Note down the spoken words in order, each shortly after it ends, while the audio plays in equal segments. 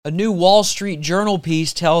A new Wall Street Journal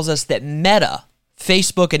piece tells us that Meta,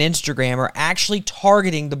 Facebook, and Instagram are actually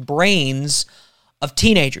targeting the brains of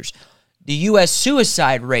teenagers. The U.S.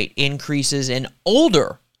 suicide rate increases in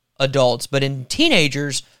older adults, but in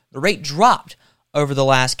teenagers, the rate dropped over the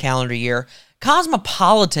last calendar year.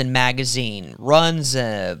 Cosmopolitan magazine runs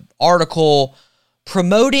an article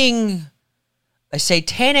promoting a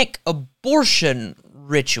satanic abortion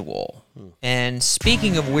ritual. And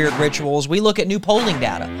speaking of weird rituals, we look at new polling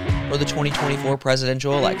data for the 2024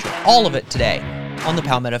 presidential election. All of it today on the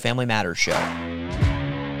Palmetto Family Matters Show.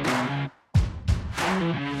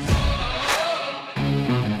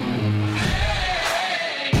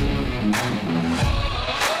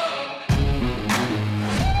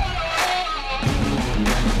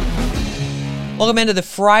 Welcome into the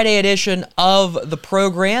Friday edition of the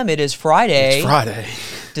program. It is Friday. It's Friday.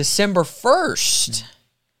 December 1st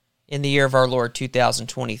in the year of our Lord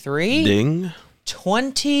 2023. Ding.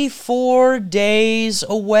 24 days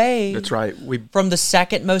away. That's right. From the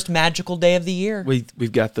second most magical day of the year.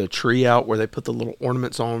 We've got the tree out where they put the little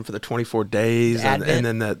ornaments on for the 24 days and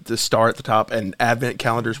then the star at the top and advent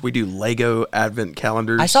calendars. We do Lego advent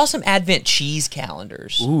calendars. I saw some advent cheese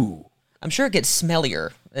calendars. Ooh. I'm sure it gets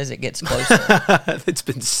smellier as it gets closer. It's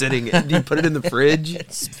been sitting. Do you put it in the fridge?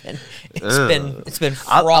 It's been frothing.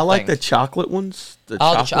 I like the chocolate ones. Yes.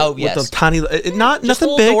 With the tiny,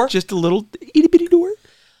 nothing big, door. Just a little itty bitty door.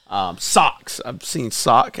 Socks. I've seen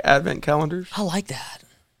sock advent calendars. I like that.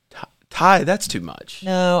 Tie. That's too much.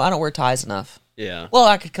 No, I don't wear ties enough. Yeah. Well,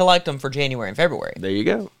 I could collect them for January and February. There you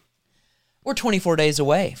go. We're 24 days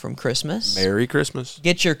away from Christmas. Merry Christmas.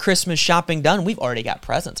 Get your Christmas shopping done. We've already got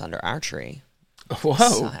presents under our tree. Whoa.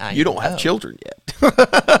 So, you don't have children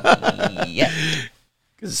yet. Yeah.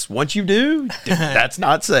 Because once you do, that's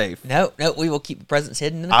not safe. No, we will keep the presents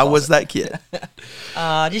hidden in the I closet. was that kid.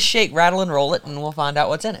 Just shake, rattle, and roll it, and we'll find out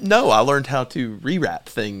what's in it. No, I learned how to rewrap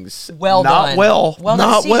things. Well done.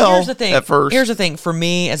 Not well here's the thing. At first. Here's the thing. For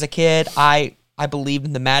me, as a kid, I believed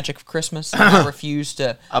in the magic of Christmas. And I refused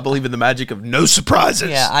to. I believe in the magic of no surprises.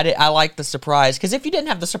 Yeah, I like the surprise. Because if you didn't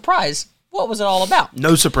have the surprise, what was it all about?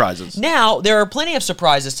 No surprises. Now, there are plenty of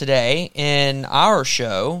surprises today in our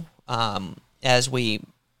show as we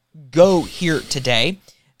go here today,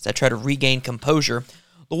 as I try to regain composure.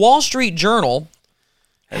 The Wall Street Journal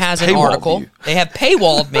has an article. They have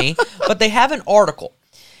paywalled me, but they have an article.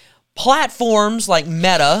 Platforms like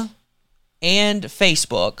Meta and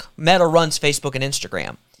Facebook. Meta runs Facebook and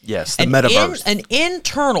Instagram. Yes, the metaverse. An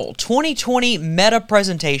internal 2020 Meta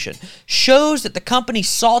presentation shows that the company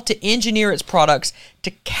sought to engineer its products to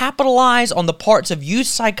capitalize on the parts of youth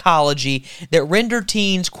psychology that render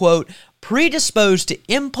teens, quote, predisposed to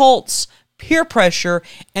impulse, peer pressure,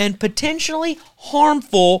 and potentially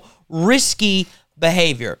harmful, risky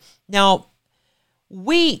behavior. Now,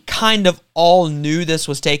 we kind of all knew this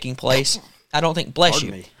was taking place. I don't think, bless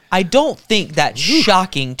you. I don't think that's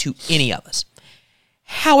shocking to any of us.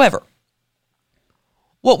 However,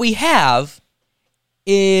 what we have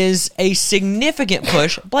is a significant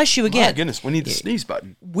push. Bless you again. My goodness, we need the sneeze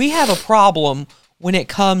button. We have a problem when it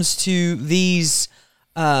comes to these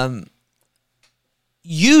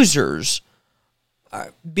users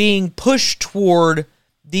being pushed toward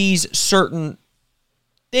these certain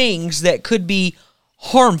things that could be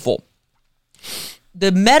harmful.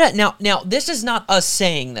 The Meta now this is not us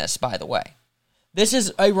saying this, by the way. This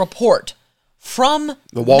is a report from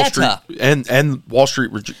the Wall Meta. Street and Wall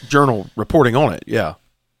Street Journal reporting on it. Yeah.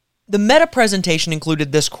 The Meta presentation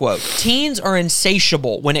included this quote: "Teens are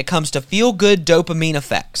insatiable when it comes to feel-good dopamine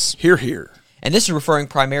effects." Hear, hear. And this is referring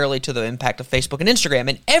primarily to the impact of Facebook and Instagram.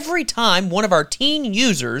 And every time one of our teen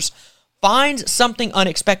users finds something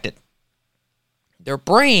unexpected, their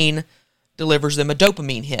brain delivers them a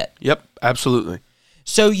dopamine hit. Yep, absolutely.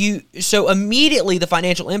 So immediately the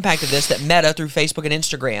financial impact of this, that Meta through Facebook and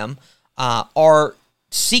Instagram are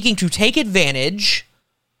seeking to take advantage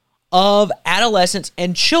of adolescents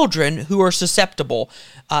and children who are susceptible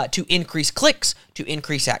to increase clicks, to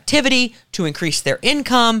increase activity, to increase their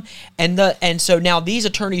income. And so now these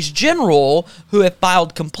attorneys general who have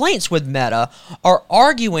filed complaints with Meta are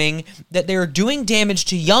arguing that they're doing damage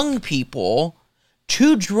to young people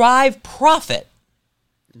to drive profit.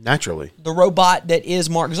 Naturally. The robot that is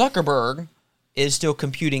Mark Zuckerberg is still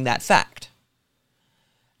computing that fact.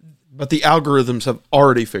 But the algorithms have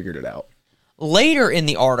already figured it out. Later in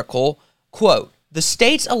the article, quote, "The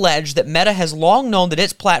states allege that Meta has long known that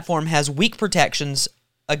its platform has weak protections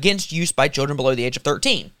against use by children below the age of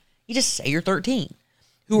 13. You just say you're 13.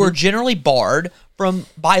 Who are generally barred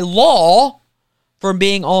by law from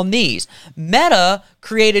being on these. Meta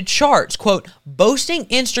created charts, quote, boasting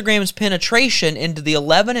Instagram's penetration into the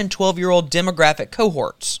 11 and 12-year-old demographic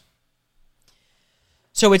cohorts.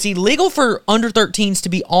 So it's illegal for under 13s to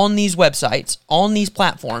be on these websites, on these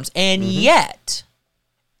platforms, and yet,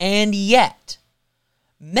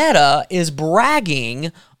 Meta is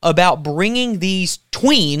bragging about bringing these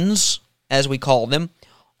tweens, as we call them,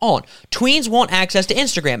 on. Tweens want access to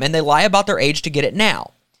Instagram, and they lie about their age to get it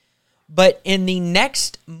now. But in the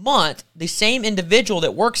next month, the same individual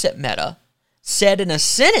that works at Meta said in a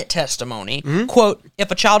Senate testimony, quote,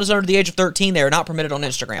 if a child is under the age of 13, they are not permitted on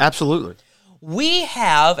Instagram. Absolutely. We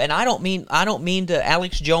have, and I don't mean to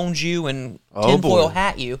Alex Jones you and tinfoil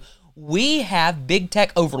hat you, we have big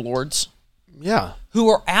tech overlords who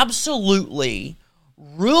are absolutely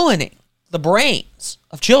ruining the brains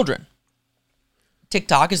of children.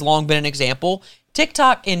 TikTok has long been an example.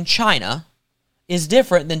 TikTok in China is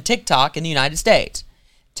different than TikTok in the United States.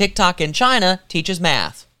 TikTok in China teaches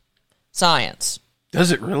math, science.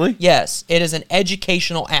 Does it really? Yes, it is an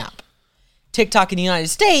educational app. TikTok in the United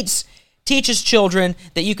States teaches children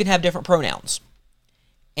that you can have different pronouns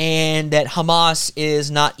and that Hamas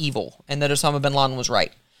is not evil and that Osama bin Laden was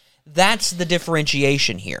right. That's the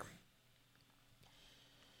differentiation here.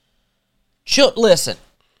 Listen.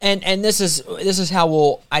 And this is how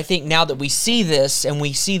we'll, I think now that we see this and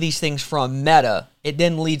we see these things from Meta, it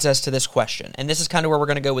then leads us to this question. And this is kind of where we're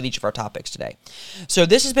going to go with each of our topics today. So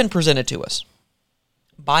this has been presented to us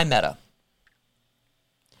by Meta.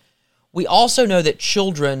 We also know that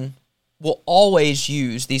children will always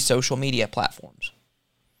use these social media platforms.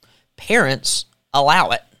 Parents allow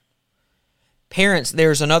it. Parents,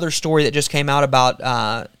 there's another story that just came out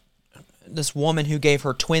about this woman who gave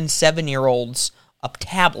her twin 7-year-olds a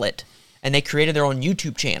tablet, and they created their own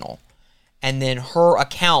YouTube channel. And then her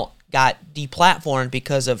account got deplatformed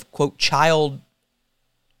because of, quote, child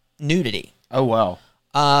nudity. Oh, wow.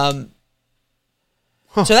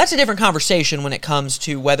 So that's a different conversation when it comes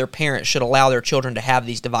to whether parents should allow their children to have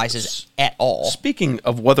these devices at all. Speaking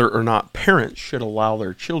of whether or not parents should allow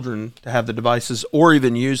their children to have the devices or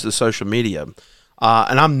even use the social media,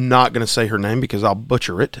 and I'm not going to say her name because I'll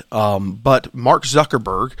butcher it, but Mark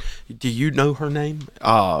Zuckerberg, do you know her name?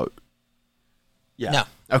 Yeah. No.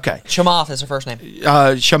 Okay. Chamath is her first name.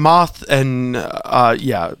 Chamath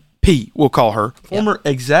and, P, we'll call her. Former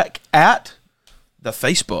exec at the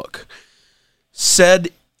Facebook said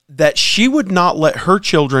that she would not let her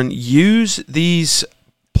children use these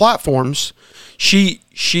platforms. She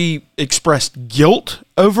expressed guilt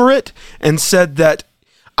over it and said that,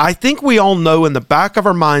 I think we all know in the back of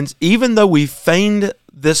our minds, even though we feigned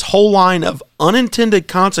this whole line of unintended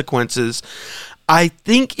consequences, I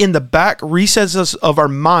think in the back recesses of our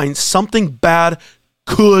minds, something bad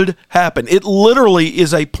could happen. It literally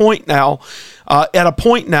is at a point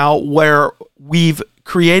now where we've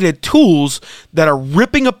created tools that are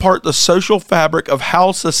ripping apart the social fabric of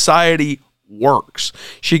how society works.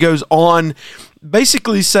 She goes on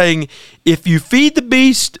basically saying, if you feed the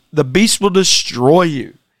beast will destroy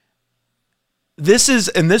you. This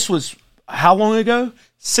was how long ago?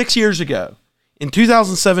 6 years ago, in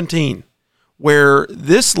 2017, where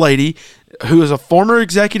this lady, who is a former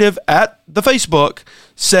executive at the Facebook,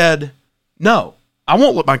 said, no, I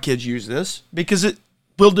won't let my kids use this because it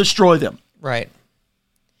will destroy them. Right.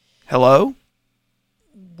 Hello?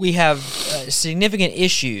 We have significant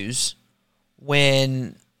issues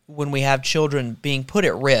when we have children being put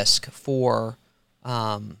at risk for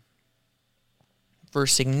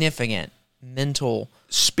significant mental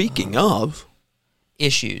Speaking of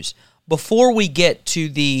issues. Before we get to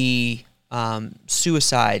the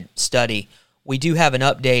suicide study, we do have an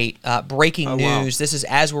update. Breaking news. Wow. This is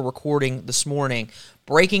as we're recording this morning.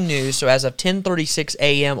 Breaking news. So as of 10:36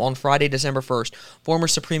 a.m. on Friday, December 1st, former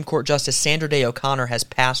Supreme Court Justice Sandra Day O'Connor has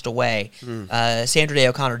passed away. Sandra Day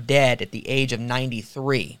O'Connor dead at the age of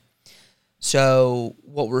 93. So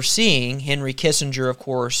what we're seeing, Henry Kissinger, of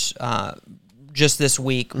course, just this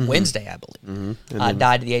week, Wednesday, I believe,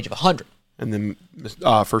 died at the age of 100. And then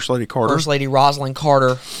First Lady Carter. First Lady Rosalind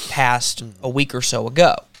Carter passed a week or so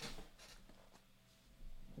ago.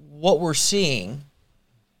 What we're seeing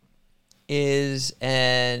is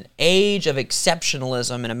an age of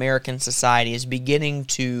exceptionalism in American society is beginning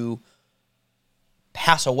to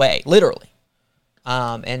pass away, literally.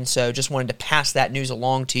 And so just wanted to pass that news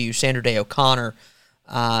along to you. Sandra Day O'Connor,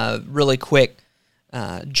 really quick.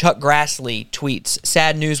 Chuck Grassley tweets,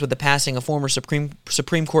 sad news with the passing of former Supreme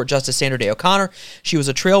Court Justice Sandra Day O'Connor. She was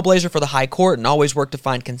a trailblazer for the High Court and always worked to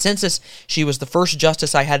find consensus. She was the first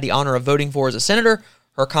justice I had the honor of voting for as a senator.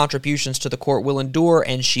 Her contributions to the court will endure,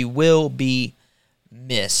 and she will be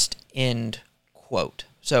missed, end quote.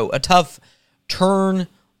 So a tough turn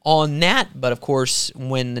on that, but of course,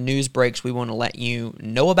 when the news breaks, we want to let you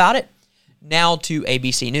know about it. Now to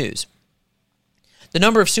ABC News. The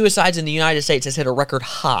number of suicides in the United States has hit a record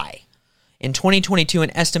high. In 2022,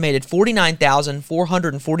 an estimated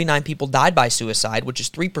 49,449 people died by suicide, which is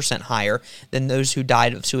 3% higher than those who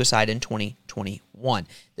died of suicide in 2021.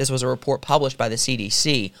 This was a report published by the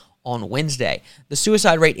CDC on Wednesday. The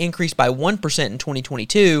suicide rate increased by 1% in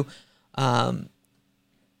 2022,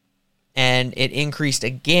 and it increased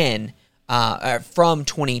again from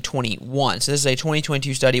 2021. So this is a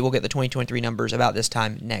 2022 study. We'll get the 2023 numbers about this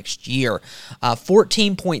time next year.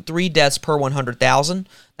 14.3 deaths per 100,000.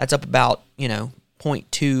 That's up about,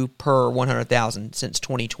 0.2 per 100,000 since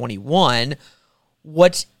 2021.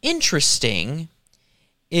 What's interesting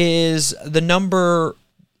is the number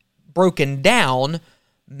broken down.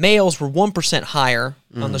 Males were 1% higher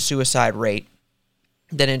on the suicide rate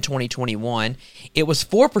than in 2021. It was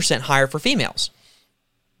 4% higher for females.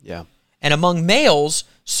 Yeah. And among males,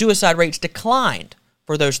 suicide rates declined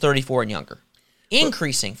for those 34 and younger,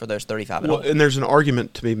 increasing for those 35 and older. And there's an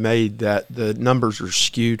argument to be made that the numbers are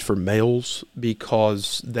skewed for males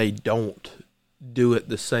because they don't do it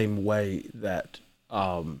the same way that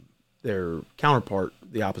their counterpart,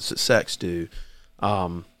 the opposite sex, do.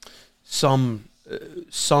 Some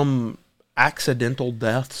accidental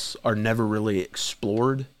deaths are never really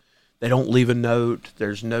explored. They don't leave a note.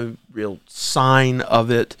 There's no real sign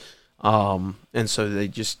of it. And so they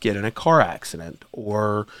just get in a car accident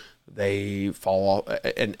or they fall off.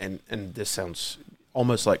 And this sounds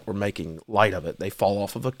almost like we're making light of it. They fall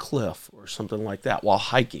off of a cliff or something like that while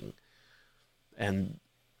hiking. And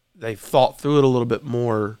they've thought through it a little bit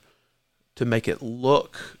more to make it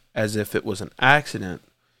look as if it was an accident.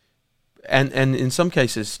 And in some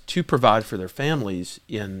cases to provide for their families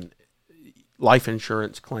in life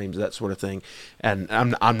insurance claims, that sort of thing. And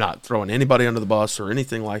I'm not throwing anybody under the bus or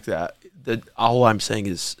anything like that. All I'm saying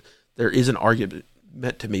is there is an argument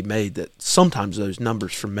meant to be made that sometimes those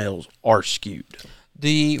numbers for males are skewed.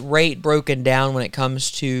 The rate broken down when it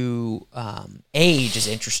comes to age is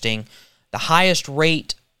interesting. The highest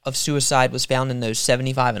rate of suicide was found in those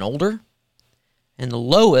 75 and older, and the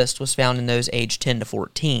lowest was found in those aged 10 to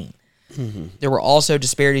 14. Mm-hmm. There were also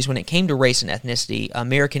disparities when it came to race and ethnicity.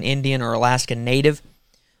 American Indian or Alaskan Native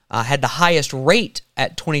had the highest rate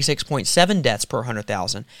at 26.7 deaths per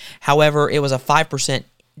 100,000. However, it was a 5%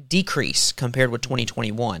 decrease compared with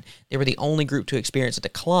 2021. They were the only group to experience a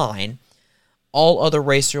decline. All other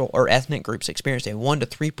racial or ethnic groups experienced a 1 to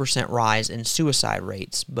 3% rise in suicide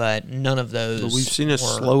rates, but none of those. We've seen a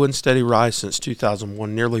slow and steady rise since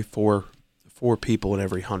 2001, nearly four people in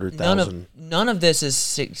every 100,000. None of this is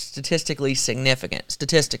statistically significant.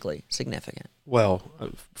 Well,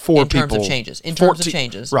 4 people. In terms of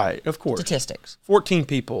changes. Right, of course. Statistics. 14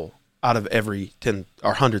 people out of every 10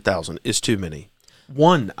 or 100,000 is too many.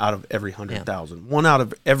 1 out of every 100,000. Yeah. 1 out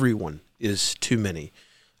of everyone is too many.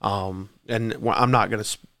 And I'm not going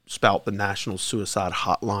to spout the National Suicide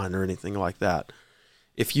Hotline or anything like that.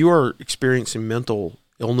 If you are experiencing mental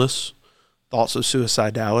illness, thoughts of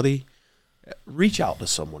suicidality, reach out to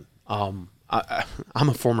someone. I'm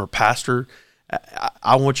a former pastor.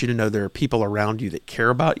 I want you to know there are people around you that care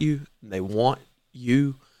about you. They want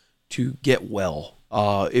you to get well.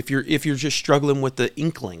 If you're just struggling with the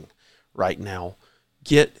inkling right now,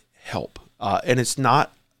 get help. And it's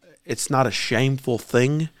not a shameful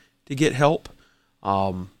thing to get help.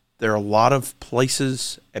 There are a lot of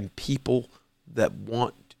places and people that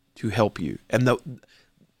want to help you. And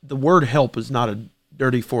the word help is not a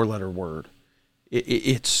dirty 4-letter word.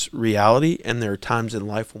 It's reality, and there are times in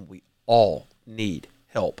life when we all need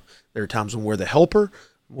help. There are times when we're the helper,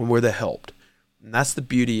 when we're the helped. And that's the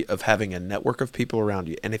beauty of having a network of people around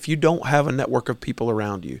you. And if you don't have a network of people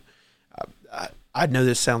around you, I know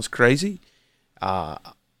this sounds crazy.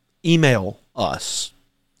 Email us.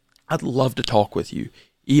 I'd love to talk with you.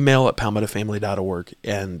 Email at palmettofamily.org,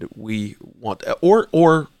 and we want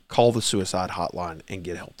or call the suicide hotline and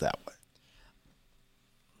get help that way.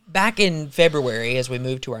 Back in February, as we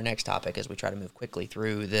move to our next topic, as we try to move quickly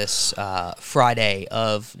through this Friday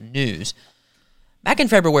of news, back in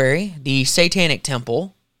February, the Satanic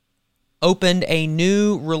Temple opened a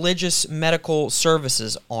new religious medical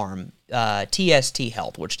services arm, TST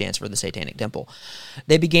Health, which stands for the Satanic Temple.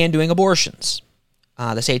 They began doing abortions.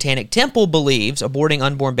 The Satanic Temple believes aborting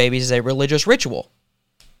unborn babies is a religious ritual.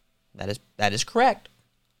 That is correct.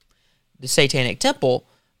 The Satanic Temple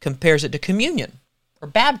compares it to communion or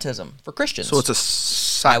baptism for Christians. So it's a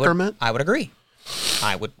sacrament? I would agree.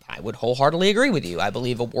 I would wholeheartedly agree with you. I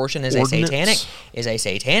believe abortion is a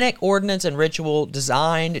satanic ordinance and ritual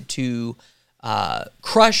designed to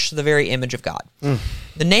crush the very image of God.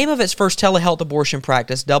 The name of its first telehealth abortion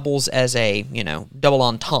practice doubles as a, double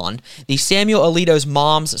entendre. The Samuel Alito's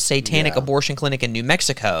Mom's Satanic Abortion Clinic in New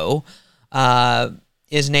Mexico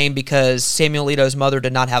is named because Samuel Alito's mother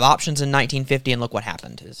did not have options in 1950, and look what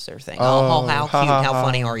happened, is their thing. Oh, how cute, how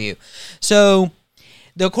funny are you? So,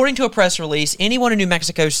 according to a press release, anyone in New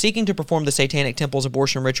Mexico seeking to perform the Satanic Temple's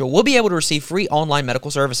abortion ritual will be able to receive free online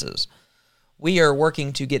medical services. We are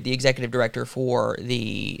working to get the executive director for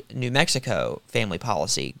the New Mexico Family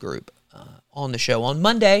Policy Group on the show on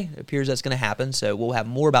Monday. It appears that's going to happen, so we'll have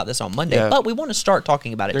more about this on Monday. Yeah. But we want to start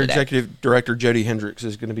talking about it today. Their executive director, Jody Hendricks,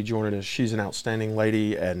 is going to be joining us. She's an outstanding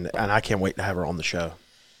lady, and I can't wait to have her on the show.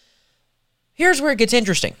 Here's where it gets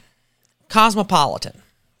interesting. Cosmopolitan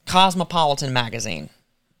magazine,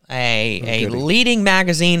 a leading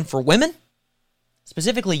magazine for women,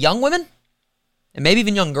 specifically young women, and maybe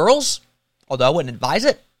even young girls. Although I wouldn't advise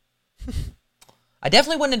it. I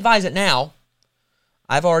definitely wouldn't advise it now.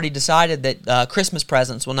 I've already decided that Christmas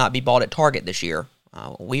presents will not be bought at Target this year.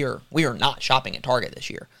 We are not shopping at Target this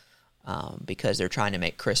year because they're trying to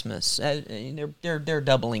make Christmas. They're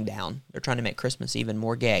doubling down. They're trying to make Christmas even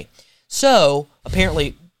more gay. So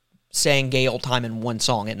apparently, saying "gay old time" in one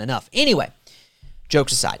song isn't enough. Anyway,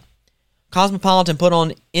 jokes aside, Cosmopolitan put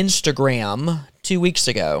on Instagram 2 weeks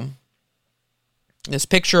ago this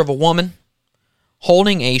picture of a woman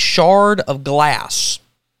holding a shard of glass.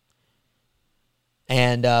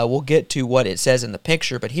 And we'll get to what it says in the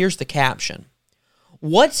picture, but here's the caption.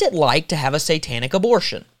 What's it like to have a satanic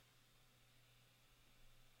abortion?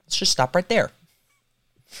 Let's just stop right there.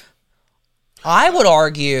 I would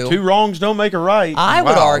argue... Two wrongs don't make a right. I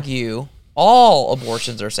would argue all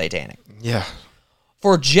abortions are satanic. Yeah.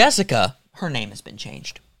 For Jessica, her name has been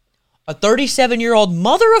changed. A 37-year-old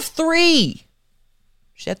mother of 3.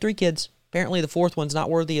 She had 3 kids. Apparently the 4th one's not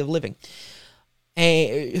worthy of living.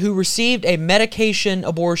 Who received a medication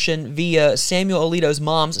abortion via Samuel Alito's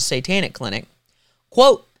Mom's Satanic Clinic.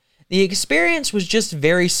 Quote, the experience was just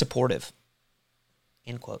very supportive.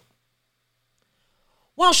 End quote.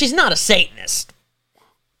 Well, she's not a Satanist.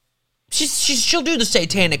 She'll do the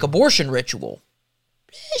satanic abortion ritual.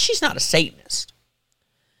 She's not a Satanist.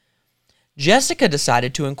 Jessica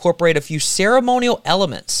decided to incorporate a few ceremonial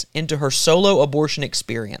elements into her solo abortion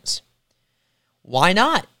experience. Why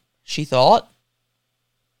not? She thought.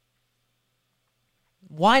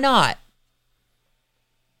 Why not?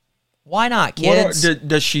 Why not, kids?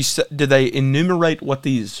 Did they enumerate what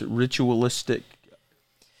these ritualistic...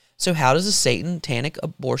 So how does a satanic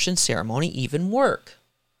abortion ceremony even work?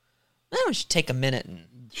 Why don't you take a minute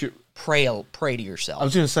and pray to yourself? I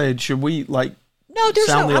was going to say, should we, No, there's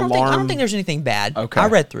sound the alarm? I don't think there's anything bad. Okay. I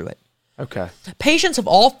read through it. Okay. Patients of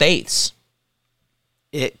all faiths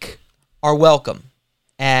are welcome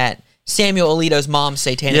at Samuel Alito's Mom's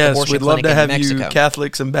Satanic Abortion Clinic in Mexico. Yes, we'd love to have you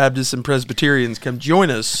Catholics and Baptists and Presbyterians come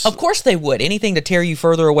join us. Of course they would. Anything to tear you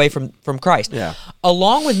further away from Christ. Yeah.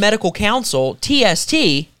 Along with medical counsel,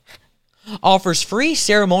 TST offers free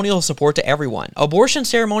ceremonial support to everyone. Abortion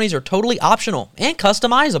ceremonies are totally optional and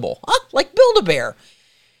customizable, like Build-A-Bear.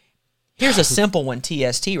 Here's a simple one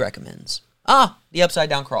TST recommends. The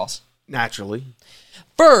upside-down cross. Naturally.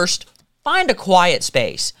 First, find a quiet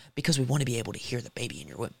space because we want to be able to hear the baby in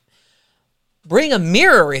your womb. Bring a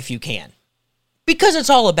mirror if you can because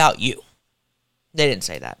it's all about you. They didn't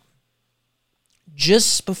say that.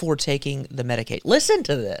 Just before taking the medication, listen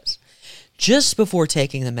to this. Just before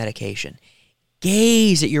taking the medication,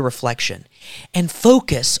 gaze at your reflection and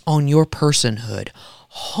focus on your personhood.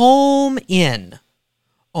 Home in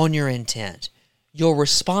on your intent, your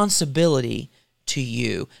responsibility to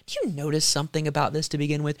you. Do you notice something about this to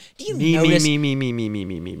begin with? Do you notice?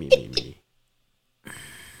 Me.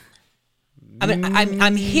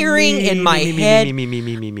 I'm hearing in my head.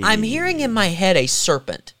 I'm hearing in my head a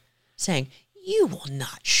serpent saying, "You will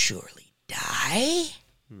not surely die."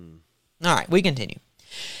 All right, we continue.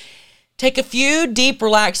 Take a few deep,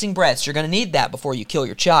 relaxing breaths. You're going to need that before you kill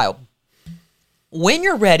your child. When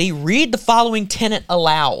you're ready, read the following tenet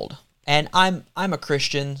aloud. And I'm a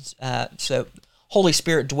Christian, so Holy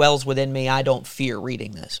Spirit dwells within me. I don't fear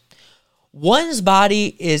reading this. One's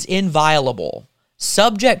body is inviolable,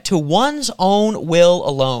 subject to one's own will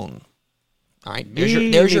alone. All right, there's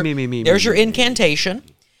your incantation.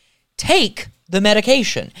 Take the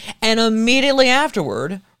medication, and immediately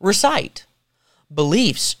afterward, recite.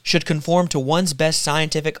 Beliefs should conform to one's best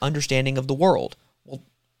scientific understanding of the world. Well,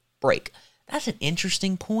 break. That's an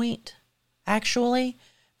interesting point, actually,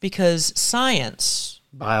 because science...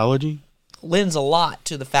 Biology? Lends a lot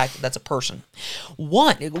to the fact that that's a person.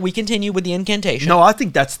 We continue with the incantation. No, I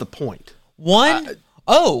think that's the point.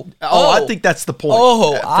 I think that's the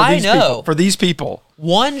point. I know. For these people.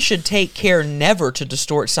 One should take care never to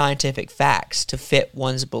distort scientific facts to fit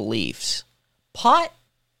one's beliefs. Pot,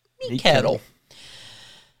 me kettle.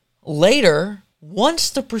 Later, once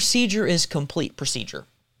the procedure is complete, procedure.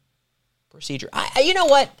 You know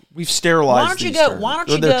what? We've sterilized these terms. Why don't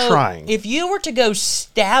you go? Trying. If you were to go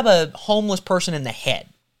stab a homeless person in the head,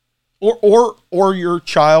 or your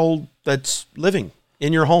child that's living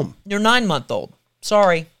in your home, your 9-month-old.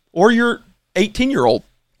 Sorry. Or your 18-year-old.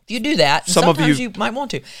 If you do that, sometimes you might want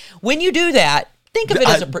to. When you do that, think of it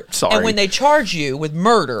as sorry. And when they charge you with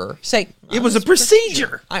murder, say it was a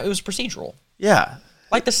procedure. It was procedural. Yeah,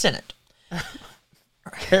 like the Senate.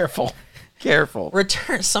 Careful.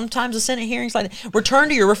 Return. Sometimes the Senate hearings like that. Return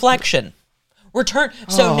to your reflection.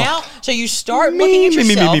 So you start looking at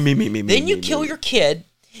yourself. Then you kill your kid.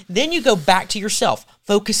 Then you go back to yourself.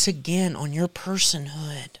 Focus again on your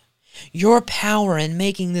personhood, your power in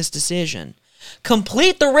making this decision.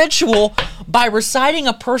 Complete the ritual by reciting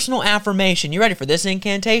a personal affirmation. You ready for this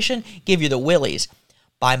incantation? Give you the willies.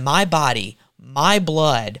 By my body, my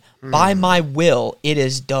blood, by my will, it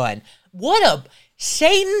is done.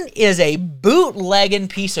 Satan is a bootlegging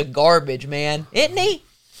piece of garbage, man, isn't he?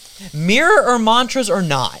 Mirror or mantras or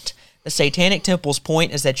not, the Satanic Temple's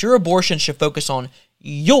point is that your abortion should focus on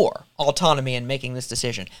your autonomy in making this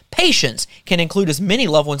decision. Patients can include as many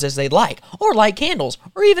loved ones as they'd like, or light candles,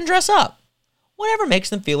 or even dress up. Whatever makes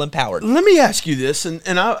them feel empowered. Let me ask you this, and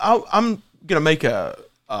I'm going to make not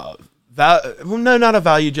a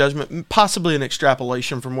value judgment, possibly an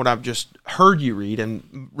extrapolation from what I've just heard you read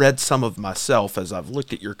and read some of myself as I've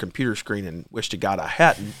looked at your computer screen and wish to God I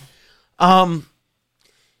hadn't. And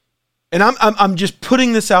I'm just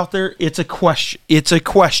putting this out there. It's a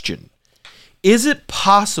question. Is it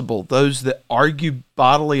possible those that argue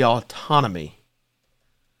bodily autonomy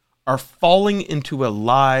are falling into a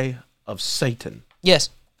lie of Satan? Yes.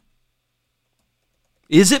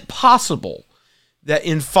 Is it possible that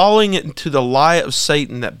in falling into the lie of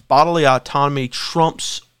Satan that bodily autonomy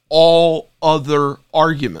trumps all other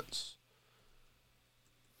arguments?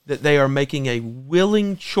 That they are making a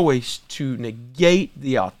willing choice to negate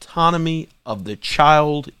the autonomy of the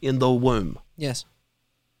child in the womb? Yes.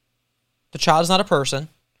 The child is not a person.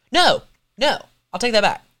 No. I'll take that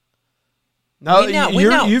back. No,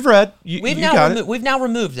 you've read. We've now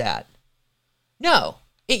removed that. No,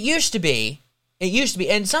 it used to be,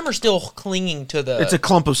 and some are still clinging to the. It's a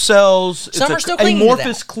clump of cells. Some are still clinging to that.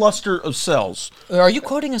 Amorphous cluster of cells. Are you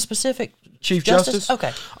quoting a specific Chief Justice?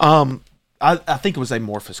 Okay. I think it was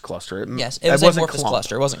amorphous cluster. Yes, it was amorphous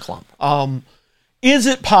cluster. It wasn't clump. Is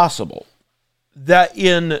it possible that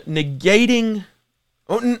in negating?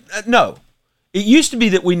 No, it used to be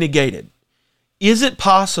that we negated. Is it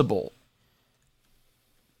possible?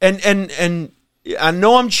 And I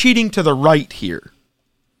know I'm cheating to the right here.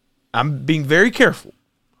 I'm being very careful.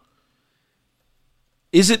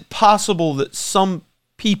 Is it possible that some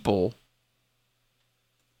people?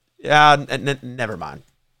 Never mind.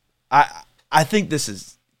 I think this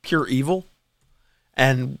is pure evil,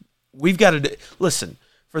 and we've got to listen.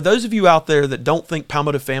 For those of you out there that don't think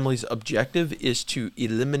Palmetto Family's objective is to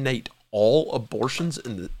eliminate all abortions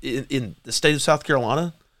in the state of South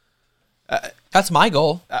Carolina, that's my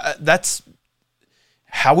goal. That's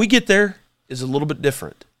how we get there is a little bit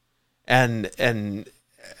different, and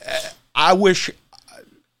I wish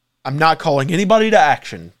I'm not calling anybody to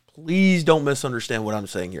action. Please don't misunderstand what I'm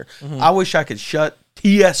saying here. Mm-hmm. I wish I could shut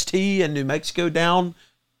TST in New Mexico down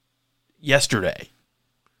yesterday.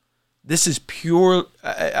 This is pure.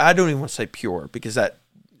 I don't even want to say pure because that,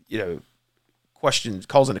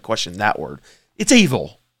 calls into question that word. It's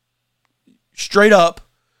evil. Straight up,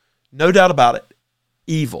 no doubt about it,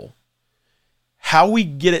 evil. How we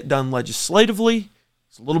get it done legislatively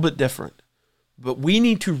is a little bit different. But we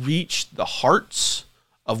need to reach the hearts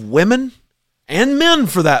of women and men,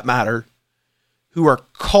 for that matter, who are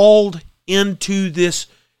called into this,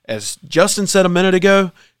 as Justin said a minute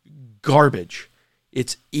ago, garbage.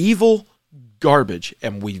 It's evil garbage,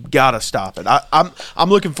 and we've got to stop it. I'm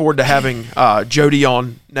looking forward to having Jody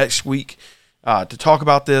on next week to talk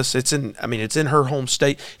about this. It's in her home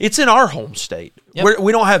state. It's in our home state. Yep.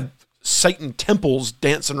 We don't have Satan temples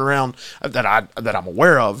dancing around that I'm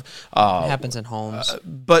aware of. It happens in homes.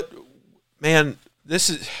 But man, this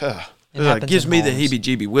is gives me the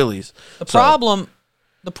heebie-jeebie willies. The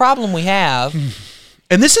problem we have,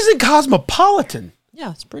 and this isn't Cosmopolitan.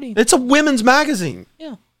 Yeah, it's pretty. It's a women's magazine.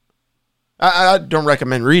 Yeah. I don't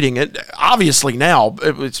recommend reading it. Obviously now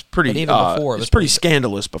it's pretty. But even before, it's pretty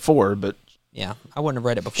scandalous before. But yeah, I wouldn't have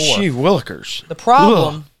read it before. Gee willikers. The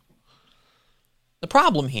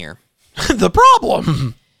problem here The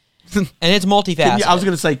problem. And it's multifaceted. I was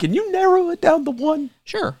going to say, can you narrow it down to one?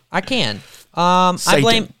 Sure, I can.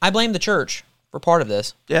 I blame the church for part of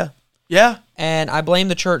this. Yeah. Yeah. And I blame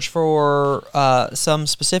the church for some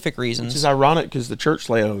specific reasons. Which is ironic because the church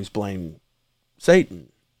they always blame Satan.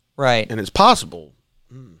 Right. And it's possible.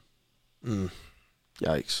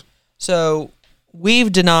 Yikes. So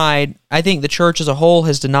we've denied, I think the church as a whole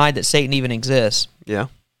has denied that Satan even exists. Yeah.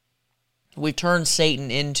 We've turned Satan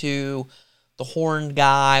into the horned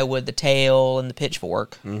guy with the tail and the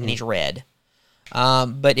pitchfork, and he's red.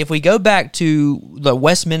 But if we go back to the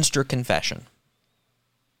Westminster Confession,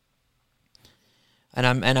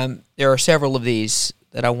 and there are several of these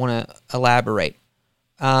that I want to elaborate.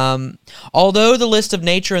 Although the list of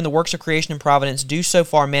nature and the works of creation and providence do so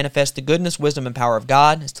far manifest the goodness, wisdom, and power of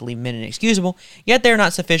God as to leave men inexcusable, yet they are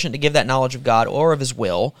not sufficient to give that knowledge of God or of his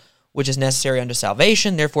will, which is necessary unto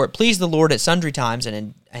salvation. Therefore it pleased the Lord at sundry times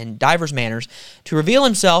and in divers manners to reveal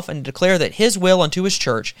himself and declare that his will unto his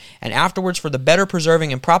church, and afterwards for the better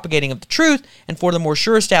preserving and propagating of the truth, and for the more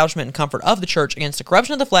sure establishment and comfort of the church against the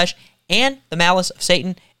corruption of the flesh and the malice of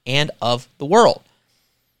Satan and of the world.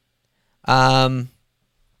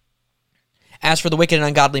 As for the wicked and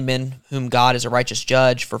ungodly men, whom God is a righteous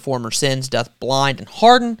judge for former sins, doth blind and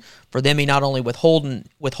harden, for them he not only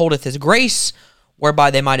withholdeth his grace,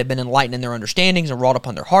 whereby they might have been enlightened in their understandings and wrought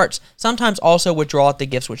upon their hearts, sometimes also withdraweth the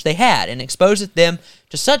gifts which they had, and exposeth them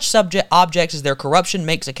to such objects as their corruption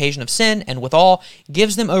makes occasion of sin, and withal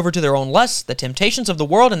gives them over to their own lusts, the temptations of the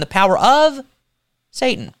world, and the power of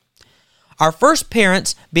Satan. Our first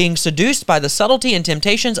parents being seduced by the subtlety and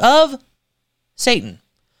temptations of Satan.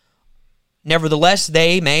 Nevertheless,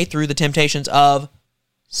 they may, through the temptations of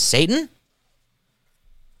Satan.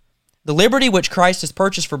 The liberty which Christ has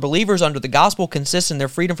purchased for believers under the gospel consists in their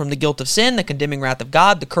freedom from the guilt of sin, the condemning wrath of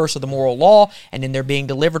God, the curse of the moral law, and in their being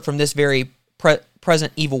delivered from this very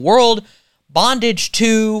present evil world, bondage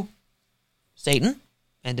to Satan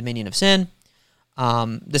and dominion of sin,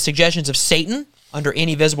 the suggestions of Satan under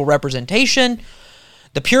any visible representation.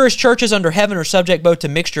 The purest churches under heaven are subject both to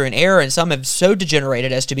mixture and error, and some have so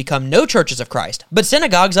degenerated as to become no churches of Christ, but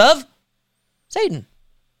synagogues of Satan.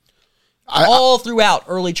 All throughout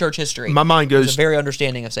early church history, my mind goes a very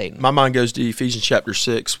understanding of Satan. My mind goes to Ephesians chapter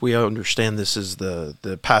 6. We understand this is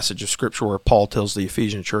the passage of Scripture where Paul tells the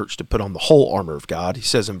Ephesian church to put on the whole armor of God. He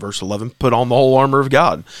says in verse 11, put on the whole armor of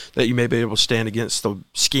God, that you may be able to stand against the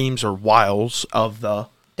schemes or wiles of the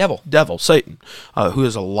devil, Satan, who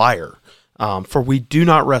is a liar. For we do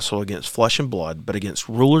not wrestle against flesh and blood, but against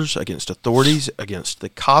rulers, against authorities, against the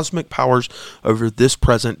cosmic powers over this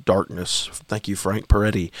present darkness. Thank you, Frank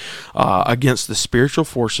Peretti. Against the spiritual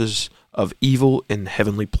forces of evil in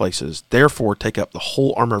heavenly places. Therefore, take up the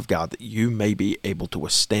whole armor of God, that you may be able to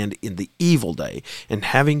withstand in the evil day, and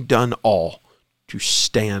having done all, to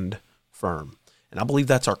stand firm. And I believe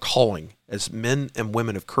that's our calling as men and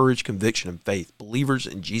women of courage, conviction, and faith, believers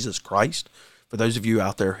in Jesus Christ. For those of you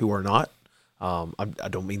out there who are not, I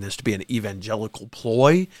don't mean this to be an evangelical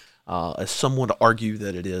ploy, as some would argue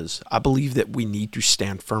that it is. I believe that we need to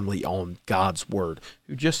stand firmly on God's word,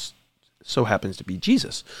 who just so happens to be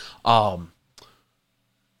Jesus.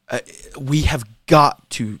 We have got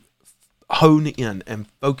to hone in and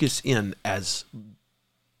focus in as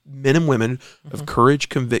men and women of courage,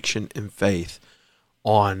 conviction, and faith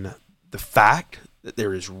on the fact that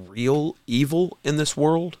there is real evil in this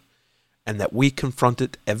world, and that we confront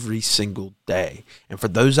it every single day. And for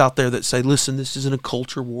those out there that say, listen, this isn't a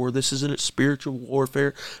culture war, this isn't a spiritual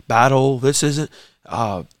warfare battle, this isn't,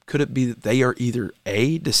 could it be that they are either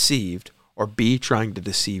A, deceived, or B, trying to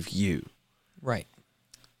deceive you? Right.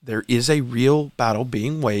 There is a real battle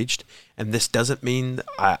being waged, and this doesn't mean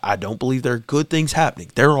I don't believe there are good things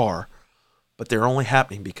happening. There are, but they're only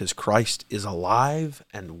happening because Christ is alive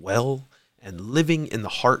and well and living in the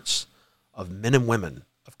hearts of men and women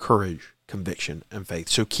of courage, conviction, and faith.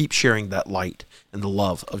 So keep sharing that light and the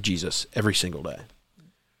love of Jesus every single day.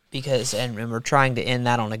 Because, and we're trying to end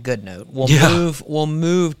that on a good note. We'll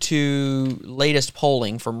move to latest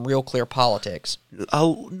polling from Real Clear Politics.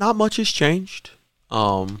 Not much has changed.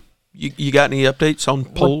 You got any updates on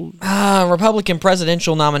polls? Republican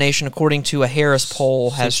presidential nomination, according to a Harris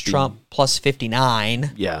poll, has 60. Trump plus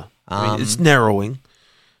 59. Yeah, I mean, it's narrowing.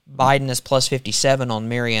 Biden is plus 57 on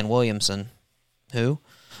Marianne Williamson. Who?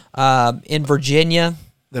 In Virginia,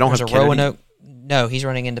 they don't have Kennedy? Roanoke. No, he's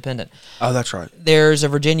running independent. Oh, that's right. There's a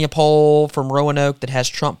Virginia poll from Roanoke that has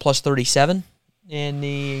Trump plus 37 in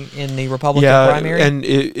the Republican primary.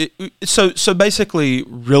 And so basically,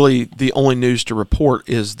 really, the only news to report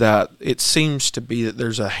is that it seems to be that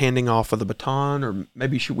there's a handing off of the baton, or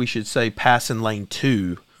maybe we should say pass in lane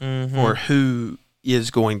 2 for who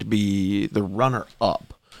is going to be the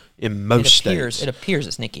runner-up in most states. It appears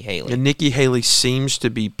it's Nikki Haley. And Nikki Haley seems to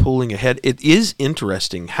be pulling ahead. It is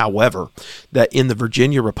interesting, however, that in the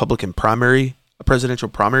Virginia Republican presidential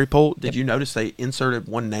primary poll, did you notice they inserted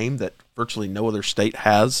one name that virtually no other state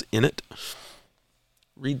has in it?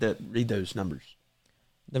 Read those numbers.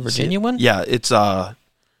 The Virginia one? Yeah, it's Trump,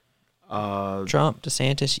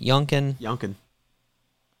 DeSantis, Youngkin.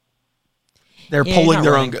 They're pulling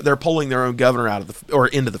their own. They're pulling their own governor out of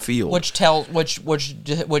into the field, which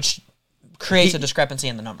creates a discrepancy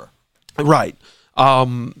in the number. Right.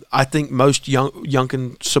 I think most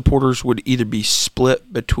Youngkin supporters would either be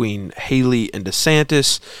split between Haley and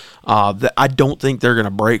DeSantis. I don't think they're going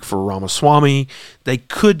to break for Ramaswamy. They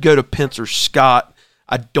could go to Pence or Scott.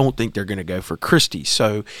 I don't think they're going to go for Christie.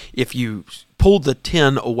 So if you pulled the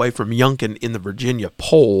 10 away from Youngkin in the Virginia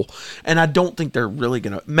poll, and I don't think they're really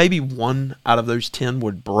going to, maybe one out of those 10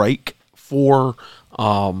 would break for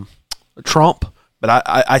Trump, but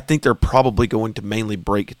I think they're probably going to mainly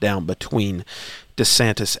break down between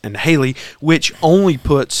DeSantis and Haley, which only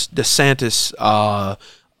puts DeSantis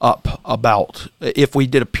up about, if we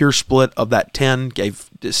did a pure split of that 10, gave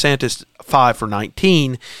DeSantis 5 for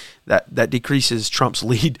 19, that decreases Trump's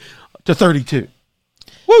lead to 32.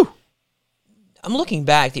 Woo! I'm looking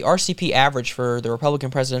back. The RCP average for the Republican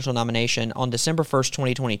presidential nomination on December 1st,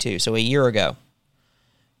 2022, so a year ago,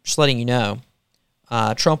 just letting you know,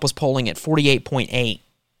 Trump was polling at 48.8.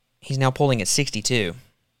 He's now polling at 62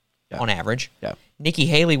 on average. Yeah. Nikki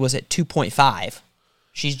Haley was at 2.5.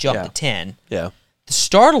 She's jumped to 10. Yeah. The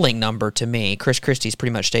startling number to me, Chris Christie's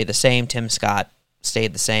pretty much stayed the same. Tim Scott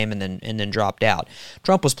stayed the same and then dropped out.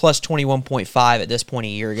 Trump was plus 21.5 at this point a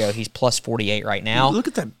year ago. He's plus 48 right now. Look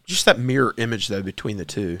at that, just that mirror image though between the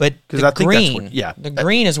two. But the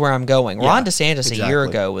green is where I'm going. Ron DeSantis a year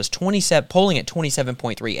ago was polling at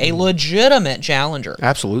 27.3, a legitimate challenger.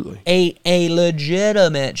 Absolutely, a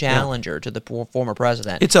legitimate challenger to the former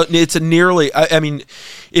president. It's a nearly. I mean,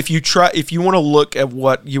 if you want to look at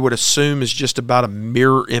what you would assume is just about a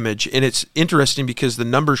mirror image, and it's interesting because the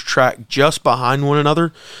numbers track just behind one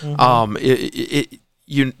another.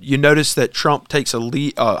 You notice that Trump takes a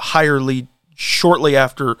higher lead shortly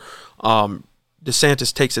after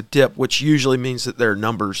DeSantis takes a dip, which usually means that there are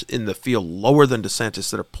numbers in the field lower than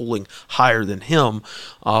DeSantis that are pulling higher than him.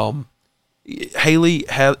 Haley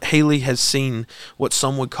has seen what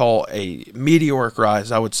some would call a meteoric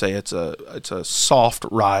rise. I would say it's a soft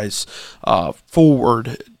rise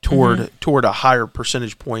forward toward a higher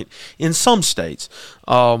percentage point in some states.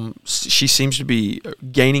 She seems to be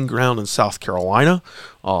gaining ground in South Carolina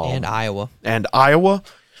and Iowa.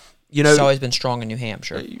 You know, she's always been strong in New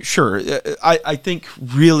Hampshire. Sure, I think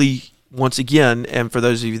really. Once again, and for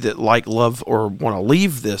those of you that love, or want to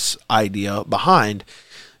leave this idea behind,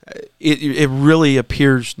 it really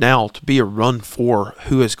appears now to be a run for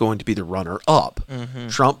who is going to be the runner-up.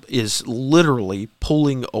 Trump is literally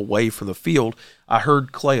pulling away from the field. I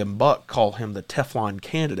heard Clay and Buck call him the Teflon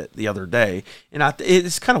candidate the other day, and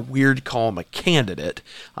it's kind of weird to call him a candidate.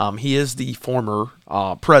 He is the former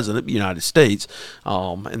president of the United States,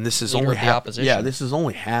 and this has only this has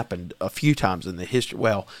only happened a few times in the history.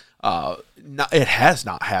 Well, it has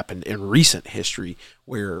not happened in recent history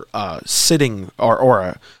where sitting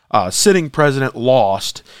president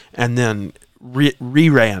lost and then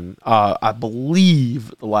reran. I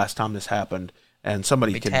believe the last time this happened, and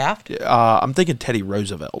somebody can. Taft? I'm thinking Teddy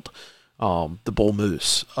Roosevelt, the bull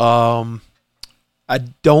moose. I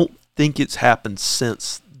don't think it's happened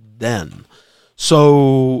since then.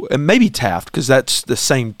 So, and maybe Taft, because that's the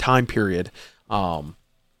same time period.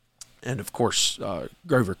 And of course,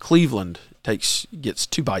 Grover Cleveland gets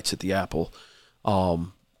 2 bites at the apple.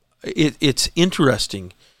 It's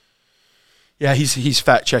interesting. Yeah, he's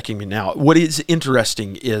fact checking me now. What is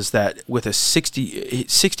interesting is that with a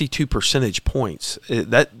 62 percentage points,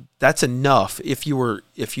 that's enough. If you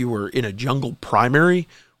were in a jungle primary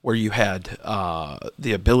where you had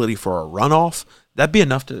the ability for a runoff, that'd be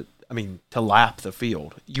enough to lap the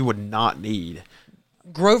field. You would not need.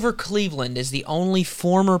 Grover Cleveland is the only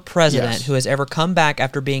former president who has ever come back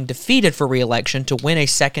after being defeated for re-election to win a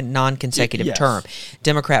second non-consecutive term.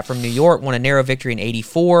 Democrat from New York won a narrow victory in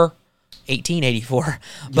 1884,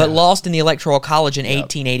 but lost in the Electoral College in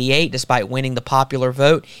 1888 despite winning the popular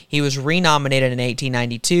vote. He was renominated in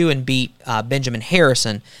 1892 and beat Benjamin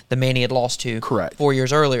Harrison, the man he had lost to 4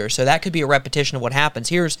 years earlier. So that could be a repetition of what happens.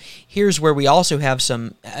 Here's where we also have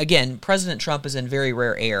some, again, President Trump is in very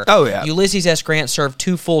rare air. Oh, yeah. Ulysses S. Grant served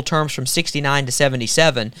 2 full terms from 69 to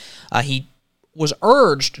 77. He was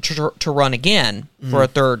urged to run again for a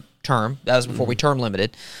third term. That was before we term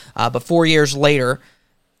limited. But 4 years later,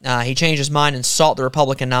 he changed his mind and sought the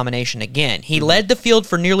Republican nomination again. He led the field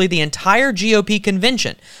for nearly the entire GOP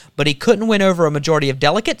convention, but he couldn't win over a majority of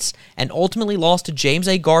delegates and ultimately lost to James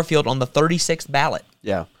A. Garfield on the 36th ballot.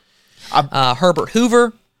 Yeah. Herbert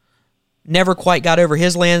Hoover never quite got over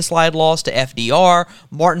his landslide loss to FDR.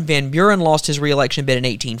 Martin Van Buren lost his re-election bid in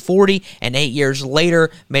 1840, and 8 years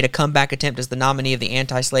later made a comeback attempt as the nominee of the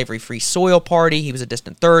anti-slavery Free Soil Party. He was a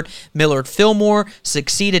distant third. Millard Fillmore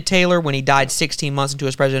succeeded Taylor when he died 16 months into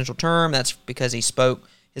his presidential term. That's because he spoke.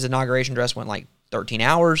 His inauguration address went like 13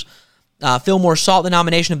 hours. Fillmore sought the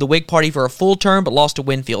nomination of the Whig Party for a full term, but lost to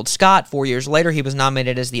Winfield Scott. 4 years later, he was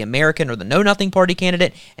nominated as the American or the Know-Nothing Party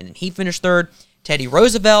candidate, and then he finished third. Teddy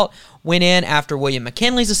Roosevelt went in after William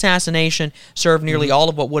McKinley's assassination, served nearly all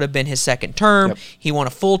of what would have been his second term. Yep. He won a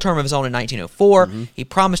full term of his own in 1904. He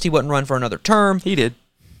promised he wouldn't run for another term. He did.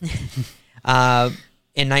 In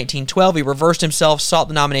 1912, he reversed himself, sought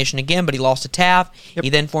the nomination again, but he lost to Taft. He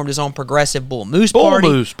then formed his own progressive Bull Moose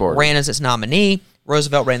Party, ran as its nominee.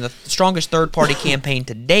 Roosevelt ran the strongest third-party campaign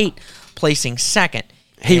to date, placing second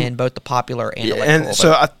in both the popular and electoral vote.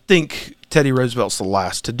 So I think Teddy Roosevelt's the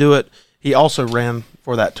last to do it. He also ran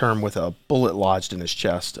for that term with a bullet lodged in his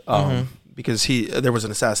chest because there was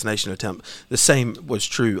an assassination attempt. The same was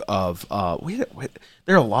true of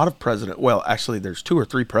there are a lot of presidents. Well, actually, there's 2 or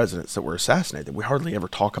 3 presidents that were assassinated that we hardly ever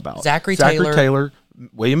talk about. Zachary Taylor,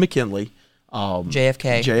 William McKinley,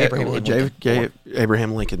 JFK,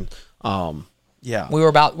 Abraham Lincoln. Yeah, we're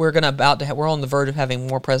on the verge of having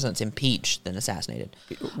more presidents impeached than assassinated.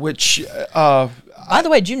 Which, by the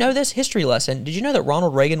way, did you know this history lesson? Did you know that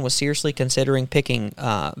Ronald Reagan was seriously considering picking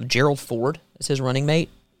Gerald Ford as his running mate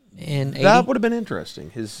in 80? That would have been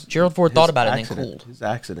interesting. Gerald Ford thought about it and then cooled. His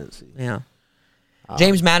accidency. Yeah.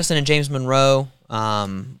 James Madison and James Monroe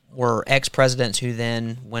were ex-presidents who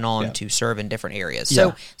then went on to serve in different areas.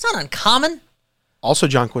 So it's not uncommon. Also,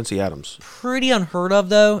 John Quincy Adams. Pretty unheard of,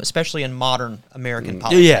 though, especially in modern American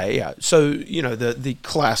politics. Yeah. So, the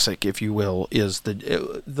classic, if you will, is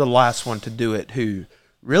the last one to do it who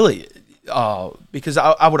really, because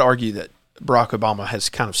I would argue that Barack Obama has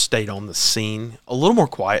kind of stayed on the scene a little more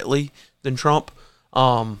quietly than Trump,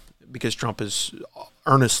 because Trump is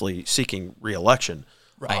earnestly seeking re-election.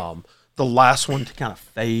 Right. The last one to kind of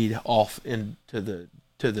fade off into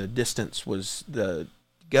the distance was the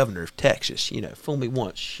governor of Texas. Fool me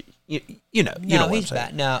once. You know what I'm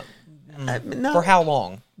saying. No. No. For how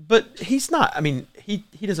long? But he's not. I mean, he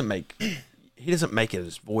doesn't make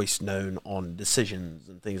his voice known on decisions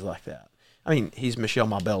and things like that. I mean, he's Michelle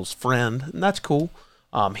Mabel's friend, and that's cool.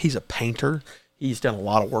 He's a painter. He's done a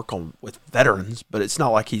lot of work with veterans, but it's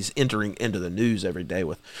not like he's entering into the news every day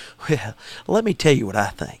with, well, let me tell you what I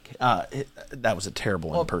think. That was a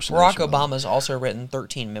terrible impersonation. Barack Obama's also written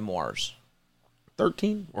 13 memoirs.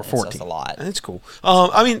 13 or 14? That's a lot. It's cool.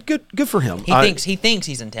 I mean, good for him. He thinks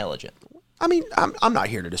he's intelligent. I mean, I'm not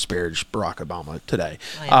here to disparage Barack Obama today.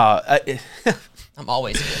 I'm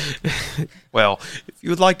always good. Well, if you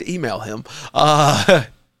would like to email him,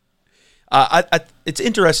 it's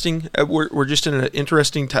interesting. We're just in an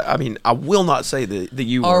interesting time. I mean, I will not say the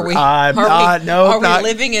U word. Are we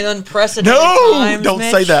living in unprecedented times? No,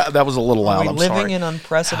 don't say that. That was a little loud. Are we living in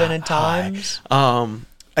unprecedented times?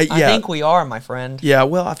 I think we are, my friend. Yeah,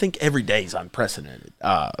 well, I think every day is unprecedented.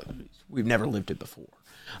 We've never lived it before.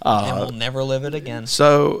 And we'll never live it again.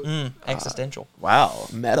 So existential. Wow,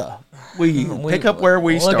 meta. We pick up where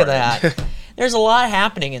we started. Look at that. There's a lot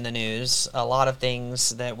happening in the news, a lot of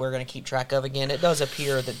things that we're going to keep track of. Again, it does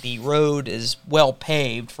appear that the road is well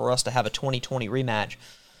paved for us to have a 2020 rematch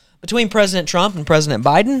between President Trump and President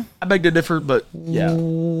Biden. I beg to differ, but yeah.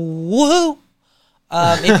 Woohoo!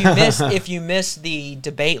 If you missed the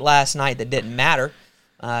debate last night that didn't matter,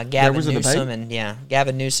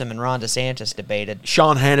 Gavin Newsom and Ron DeSantis debated.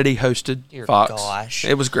 Sean Hannity hosted Dear Fox. Gosh.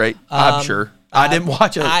 It was great. I'm sure. I didn't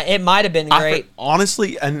watch it. It might have been great.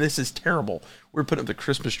 Honestly, and this is terrible. We were putting up the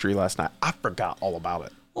Christmas tree last night. I forgot all about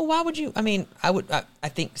it. Well, why would you? I mean, I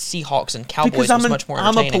think Seahawks and Cowboys was much more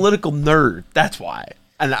entertaining. I'm a political nerd. That's why.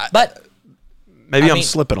 Maybe I'm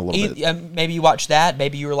slipping a little bit. Maybe you watched that.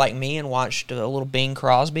 Maybe you were like me and watched a little Bing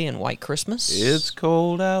Crosby and White Christmas. It's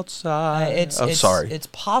cold outside. Sorry. It's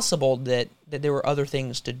possible that there were other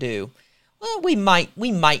things to do. Well, we might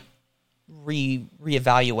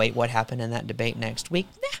reevaluate what happened in that debate next week.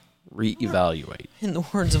 Reevaluate. In the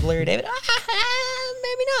words of Larry David,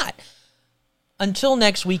 maybe not. Until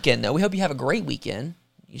next weekend, though, we hope you have a great weekend.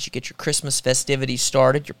 You should get your Christmas festivities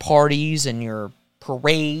started, your parties and your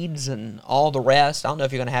parades and all the rest. I don't know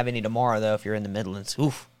if you're going to have any tomorrow, though, if you're in the Midlands.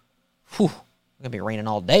 It's going to be raining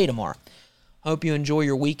all day tomorrow. Hope you enjoy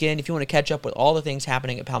your weekend. If you want to catch up with all the things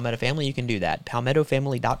happening at Palmetto Family, you can do that.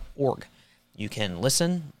 PalmettoFamily.org. You can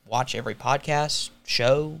listen, watch every podcast,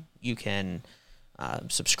 show. You can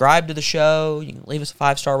subscribe to the show. You can leave us a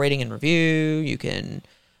 5-star rating and review. You can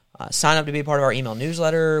sign up to be a part of our email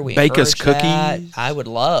newsletter. We bake us cookies. That. I would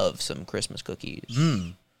love some Christmas cookies.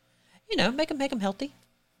 You know, make them healthy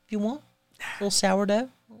if you want. A little sourdough,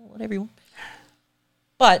 whatever you want.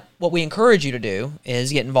 But what we encourage you to do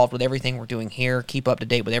is get involved with everything we're doing here, keep up to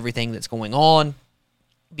date with everything that's going on,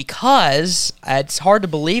 because it's hard to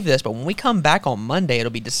believe this, but when we come back on Monday,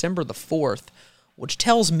 it'll be December the 4th, which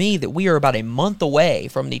tells me that we are about a month away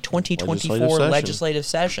from the 2024 legislative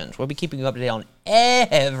sessions. We'll be keeping you up to date on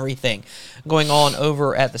everything going on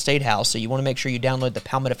over at the State House, so you want to make sure you download the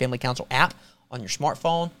Palmetto Family Council app on your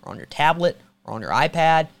smartphone or on your tablet or on your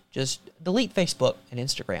iPad. Just delete Facebook and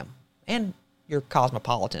Instagram and your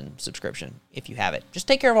Cosmopolitan subscription if you have it. Just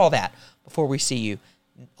take care of all that before we see you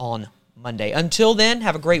on Monday. Until then,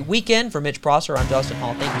 have a great weekend. For Mitch Prosser, I'm Dustin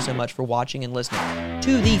Hall. Thank you so much for watching and listening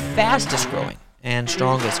to the fastest growing and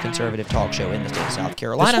strongest conservative talk show in the state of South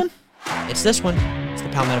Carolina. This one? It's this one. It's the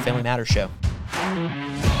Palmetto Family Matters Show.